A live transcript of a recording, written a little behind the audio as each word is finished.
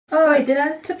Wait, did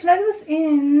I? To plug this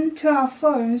in to our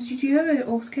phones, do you have an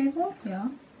aux cable? Yeah.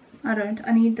 I don't.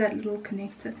 I need that little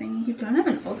connector thingy. You don't have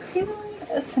an aux cable on you?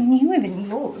 It's newer than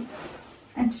yours.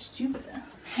 And stupider.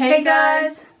 Hey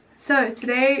guys! So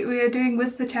today we are doing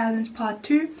Whisper Challenge Part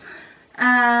 2.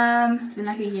 It's been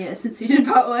like a year since we did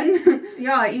Part 1.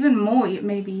 Yeah, even more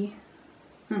maybe.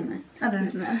 I don't know. I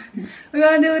don't know. Know. We're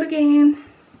gonna do it again.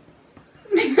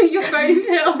 You're phoning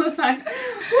it all the time.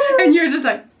 And you're just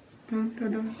like... Well,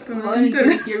 only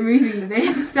because you're moving the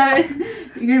bed. Start.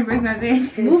 You're gonna break my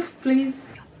bed. Move, please.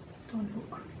 Don't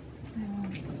look.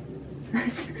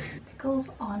 Pickles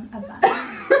on a bun.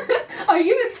 Are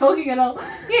you even talking at all?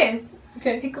 Yes.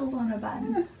 Okay. Pickles on a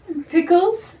bun.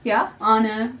 Pickles Yeah. on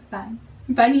a Bun.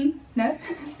 bunny. No.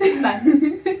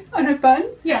 Bun. On a bun?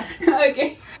 Yeah.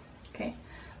 Okay. Okay.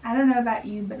 I don't know about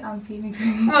you, but I'm feeling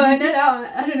 22. Oh, I know that one.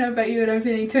 I don't know about you, but I'm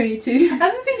feeling 22. I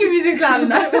don't think your music's loud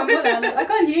enough. I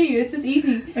can't hear you. It's just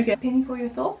easy. Okay. A penny for your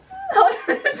thoughts. Hold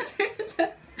on a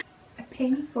second. A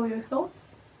penny for your thoughts.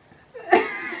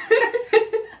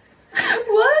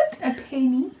 What? A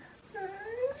penny.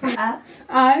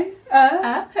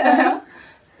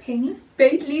 Penny.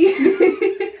 Bentley.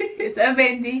 It's a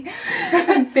penny.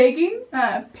 Begging.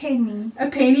 Penny.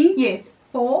 A penny. Yes.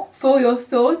 For your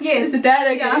thoughts. Yes. Is it that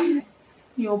okay? Yeah.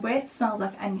 Your breath smells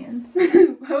like onions.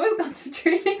 I was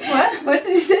concentrating. What? What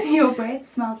did you say? Your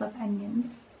breath smells like onions.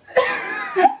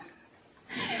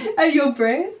 Your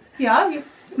breath Yeah, your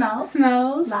smells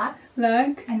smells like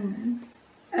like onions.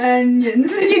 onions.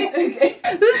 Okay.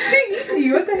 That's too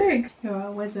easy. What the heck? You're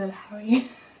a wizard, Harry.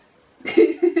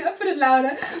 I put it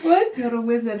louder. What? You're a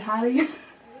wizard, Harry.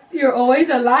 You're always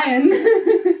a lion.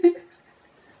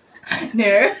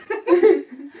 No.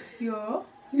 You're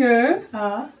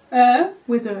a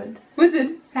wizard,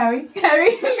 wizard. Harry.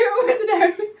 Harry, you're a wizard,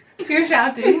 Harry. You're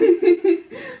shouting.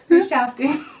 You're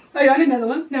shouting. Oh, you want another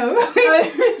one? No.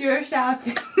 You're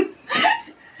shouting.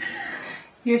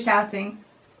 You're shouting.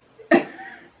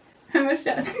 Am I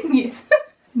shouting? Yes.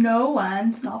 No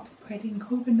one stops spreading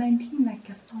COVID-19 like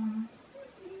Gaston.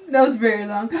 That was very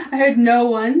long. I heard no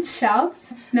one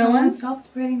shouts. No one stops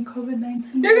spreading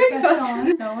COVID-19 You're like going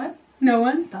fast. Gaston. No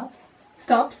one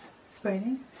stops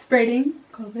spreading spreading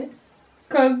COVID-19.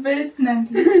 COVID.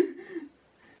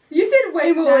 You said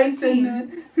way more words than that.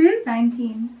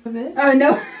 19. COVID. Oh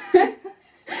no.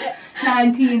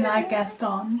 19 like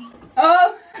Gaston.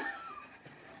 Oh.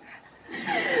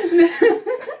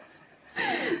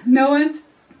 No one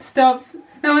stops.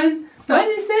 No one. What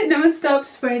did you say? No one stops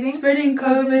Spreading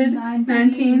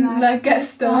COVID-19 like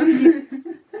Gaston.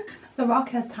 The Rock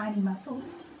has tiny muscles.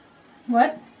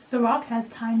 What? The Rock has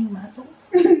tiny muscles.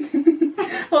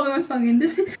 Hold on, what's song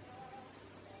ended?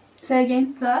 Say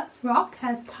again. The Rock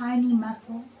has tiny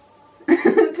muscles.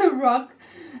 The Rock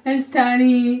has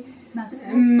tiny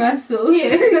muscles.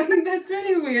 Yeah. That's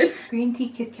really weird. Green tea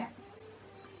Kit Kat.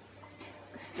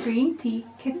 Green tea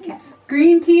Kit Kat.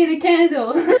 Green tea and a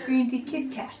candle. Green tea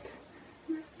Kit Kat.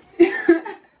 I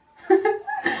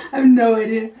have no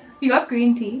idea. You got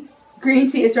green tea. Green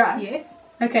tea is right. Yes.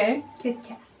 Okay. Kit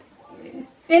Kat.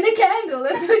 And a candle,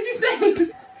 that's what you're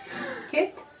saying.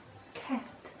 Kit Kat.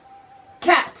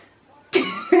 Cat.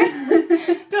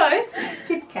 Close.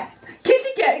 Kit Kat.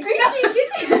 Kitty cat. Green tea,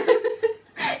 kitty cat.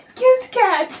 Kit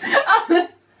Kat.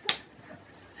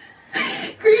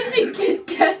 Green tea, Kit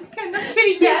Kat.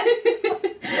 Kitty cat.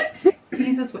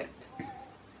 Jesus whipped.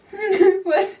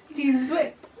 What? Jesus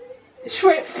whipped.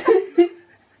 Schweppes.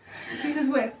 Jesus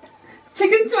whipped.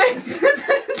 Chicken Schweppes.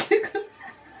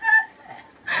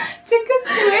 Chicken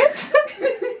whipped.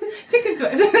 Chicken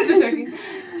whipped. Just joking.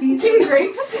 Chicken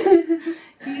grapes.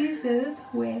 Jesus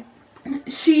whipped.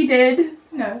 She did.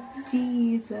 No.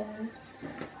 Jesus.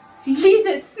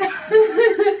 Cheez-Its.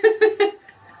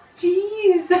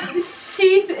 Jesus.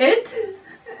 She's it.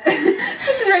 This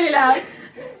is really loud.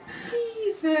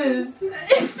 Jesus.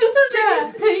 It's just a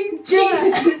thing.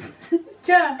 Jesus.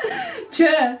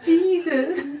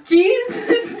 Jesus.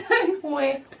 Jesus.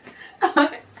 Whipped.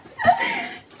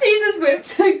 Jesus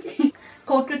whipped. Okay.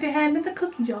 Caught with your hand in the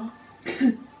cookie jar.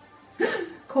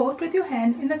 Caught with your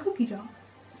hand in the cookie jar.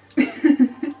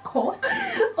 Caught.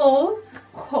 Or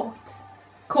Caught.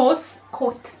 course.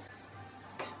 Caught.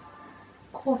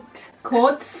 Caught.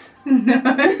 Courts. No.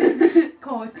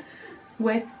 Caught.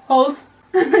 With. Holes.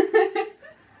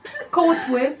 Caught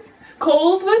with.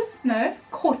 Called with. No.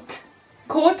 Caught.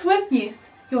 Caught with. Yes.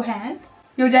 Your hand.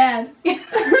 Your dad.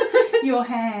 Your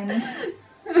hand.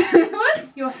 What?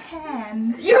 Your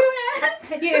hand. Your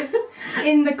hand? Yes.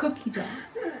 In the cookie jar.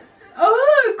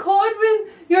 Oh, caught with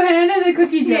your hand in the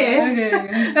cookie jar. Yes. Okay,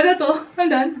 okay. And that's all. I'm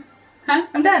done. Huh?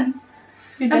 I'm done.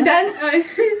 You're I'm done. Oh.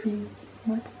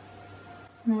 What?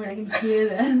 Oh, I can hear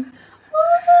them.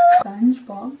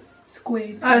 SpongeBob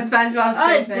SquarePants. Oh, SpongeBob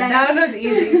SquarePants. That one was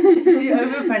easy. You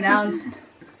overpronounced.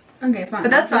 Okay, fine.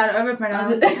 But that's fine,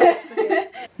 overpronounced.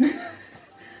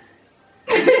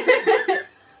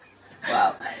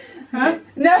 Wow. Huh?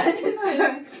 No, I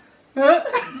didn't.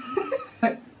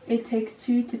 It takes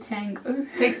two to tango.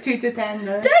 Takes two to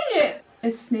tango. Dang it!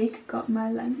 A snake got my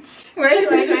lunch. Wait.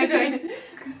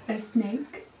 A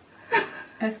snake.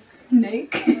 A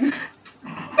snake.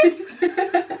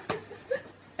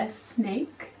 A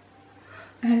snake.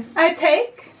 I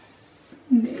take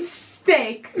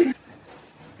steak.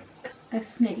 A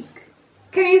snake.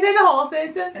 Can you say the whole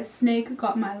sentence? A snake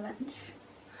got my lunch.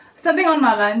 Something on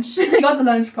my lunch. You got the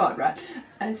lunch part right.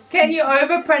 Can you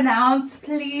overpronounce,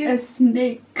 please? A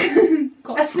snake.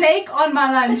 A snake on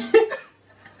my lunch.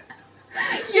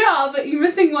 Yeah, but you're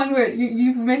missing one word.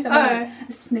 You missed that Oh. word.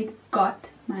 A snake got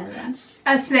my lunch.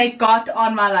 A snake got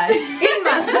on my lunch. In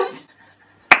my lunch.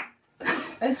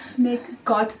 A snake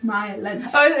got my lunch.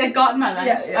 Oh, it got my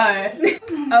lunch. Yeah. Oh.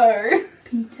 Oh.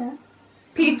 Peter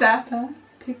Pizza. Piper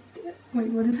picked. Wait,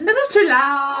 what is it? This is too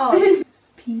loud.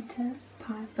 Peter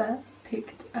Piper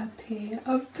picked a pair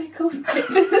of pickled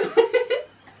peppers.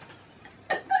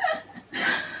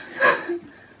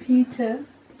 Peter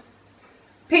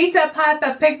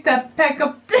Piper picked a peck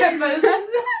of peppers.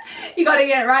 You gotta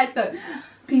get it right though.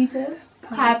 Peter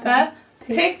Piper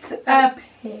picked a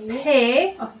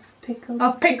pair of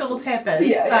pickled peppers.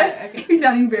 Yeah, Oh, okay. You're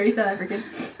sounding very South African.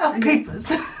 Of Okay. peppers.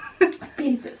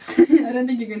 Peppers. I don't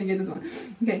think you're gonna get this one.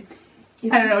 Okay.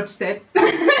 I don't know what you said.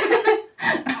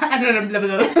 I don't know. Blah,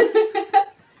 blah, blah.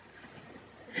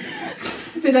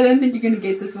 I said I don't think you're gonna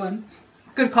get this one.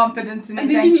 Good confidence in I me.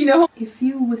 think Thank you know. If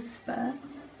you whisper,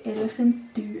 elephants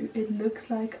do. It looks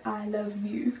like I love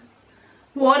you.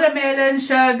 Watermelon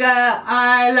sugar,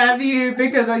 I love you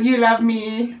because you love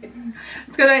me.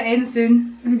 It's gonna end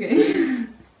soon. Okay.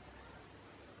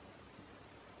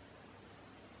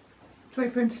 Let's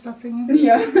wait for him to stop singing.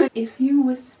 Yeah. If you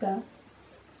whisper,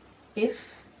 if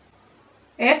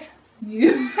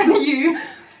you you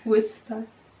whisper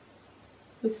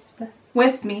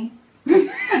with me,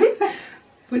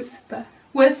 whisper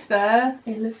whisper,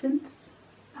 elephants.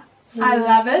 I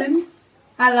love it.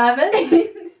 I love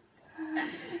it.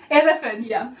 Elephant.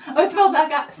 Yeah. Oh, it smells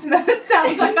like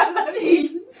sounds like I love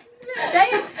you. Dang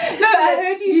it. No, I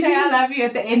heard you say I love you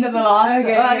at the end of the last.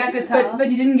 Okay, Like I could tell. but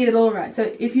you didn't get it all right.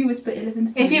 So if you whisper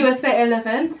elephants do. If you whisper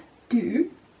elephant, do.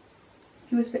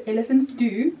 If you whisper elephants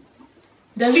do.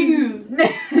 stew,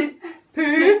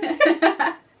 poo.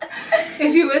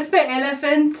 If you whisper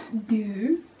elephant,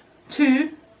 Do. two.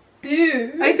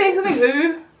 Do. Are you saying something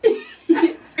ooh?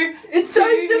 It's so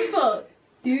simple.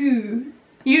 Do.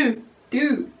 You.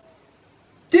 Do.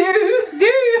 Do.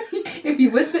 Do. If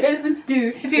you whisper elephants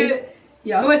do. If you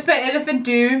Yeah. whisper elephant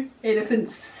do.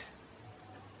 Elephants.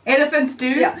 Elephants do.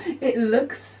 Yeah. It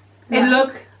looks. It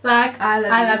looks like I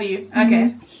love you.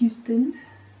 Okay. Mhm. Houston,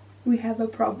 we have a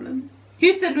problem.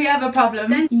 Houston, we have a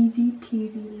problem. Easy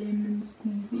peasy lemon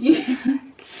squeezy.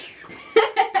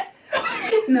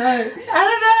 No. I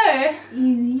don't know.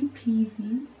 Easy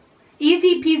peasy.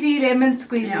 Easy peasy lemon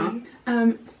squeezy.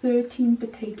 Yeah. 13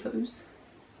 potatoes.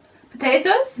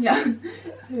 Potatoes? Yeah.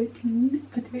 13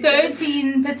 potatoes.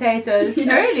 13 potatoes.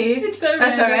 Yeah. Really? It's so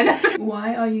That's random. alright.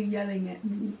 Why are you yelling at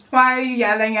me? Why are you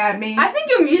yelling at me? I think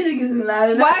your music isn't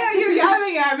loud enough. Why are you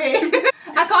yelling at me?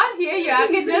 I can't hear you. I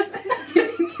can just.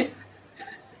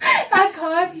 I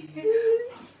can't hear you.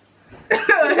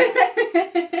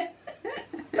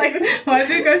 Like, why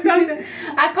did it go something?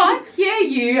 I can't hear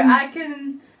you. I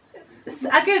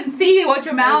can see what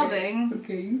you're mouthing.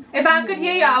 Okay. If I could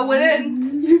hear you, I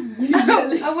wouldn't.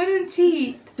 Yelling. I wouldn't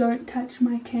cheat. Don't touch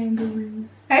my kangaroo.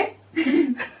 Hey?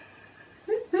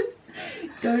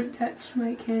 Don't touch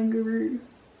my kangaroo.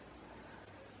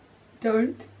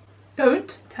 Don't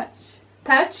touch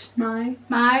touch my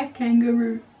my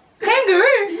kangaroo.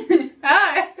 kangaroo.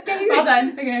 Ah, well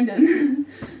done. Okay, I'm done.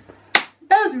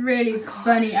 That was really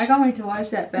funny. I can't wait to watch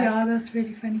that back. Yeah, that's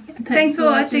really funny. Thanks for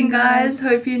watching, guys.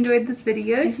 Hope you enjoyed this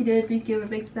video. If you did, please give it a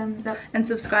big thumbs up And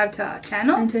subscribe to our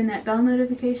channel. and turn that bell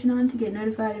notification on to get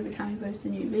notified every time we post a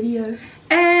new video.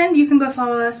 And you can go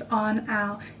follow us on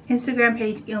our Instagram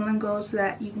page, Ilman Girls, so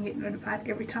that you can get notified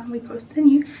every time we post a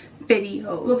new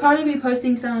video. We'll probably be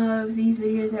posting some of these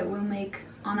videos that we'll make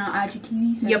on our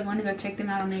IGTV, so if you want to go check them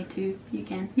out on there too, you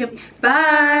can. Yep.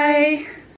 Bye.